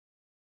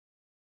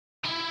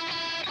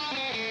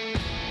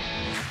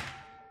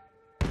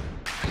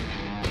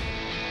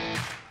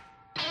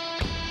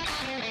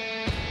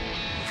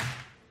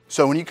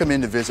So when you come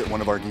in to visit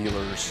one of our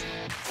dealers,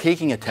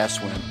 taking a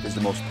test swim is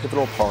the most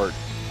pivotal part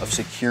of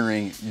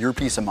securing your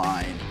peace of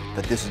mind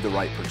that this is the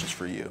right purchase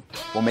for you.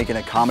 We'll make an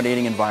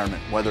accommodating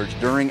environment, whether it's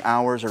during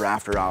hours or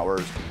after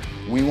hours.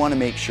 We want to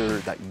make sure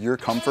that your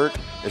comfort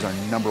is our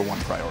 #1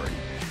 priority.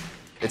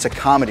 It's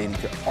accommodating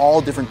to all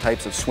different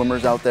types of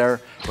swimmers out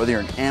there, whether you're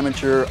an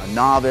amateur, a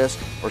novice,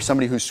 or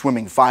somebody who's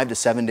swimming 5 to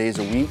 7 days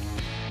a week.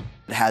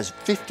 It has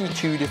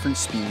 52 different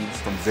speeds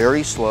from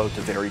very slow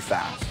to very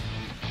fast.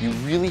 You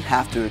really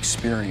have to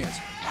experience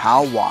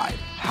how wide,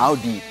 how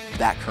deep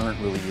that current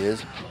really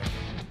is.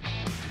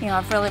 You know,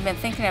 I've really been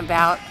thinking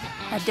about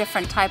a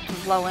different type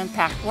of low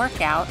impact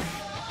workout.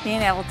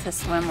 Being able to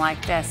swim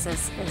like this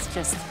is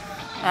just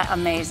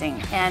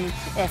amazing. And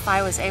if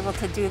I was able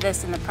to do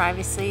this in the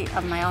privacy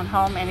of my own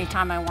home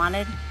anytime I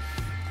wanted,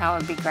 that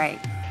would be great.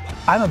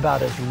 I'm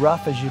about as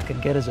rough as you can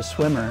get as a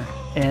swimmer,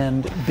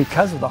 and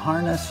because of the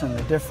harness and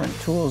the different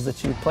tools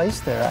that you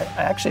place there,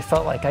 I actually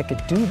felt like I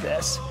could do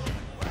this.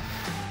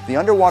 The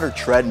underwater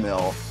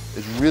treadmill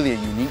is really a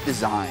unique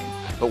design,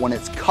 but when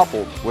it's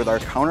coupled with our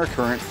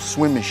countercurrent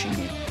swim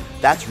machine,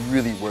 that's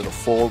really where the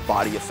full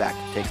body effect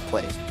takes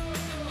place.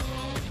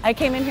 I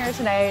came in here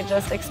today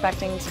just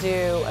expecting to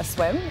do a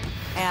swim,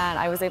 and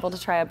I was able to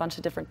try a bunch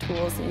of different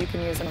tools that you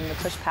can use on the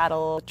push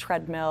paddle,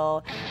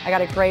 treadmill. I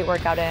got a great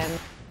workout in.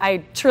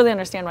 I truly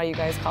understand why you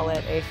guys call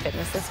it a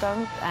fitness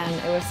system, and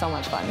it was so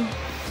much fun.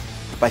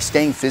 By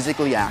staying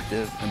physically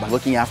active and by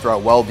looking after our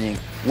well-being,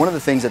 one of the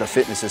things that a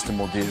fitness system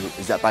will do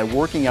is that by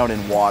working out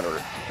in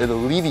water, it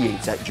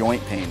alleviates that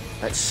joint pain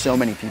that so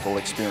many people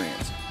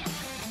experience.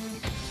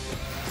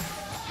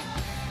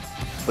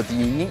 But the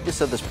uniqueness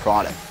of this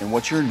product and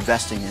what you're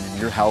investing in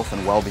your health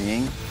and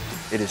well-being,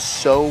 it is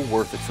so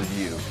worth it for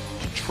you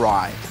to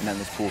try an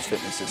Endless Pools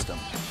fitness system.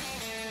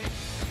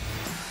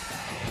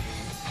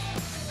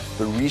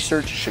 The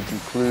research should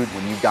conclude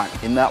when you've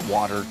gotten in that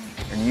water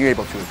and you're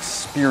able to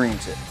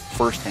experience it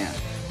firsthand.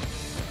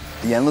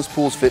 The Endless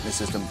Pools fitness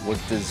system was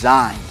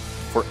designed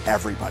for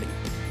everybody.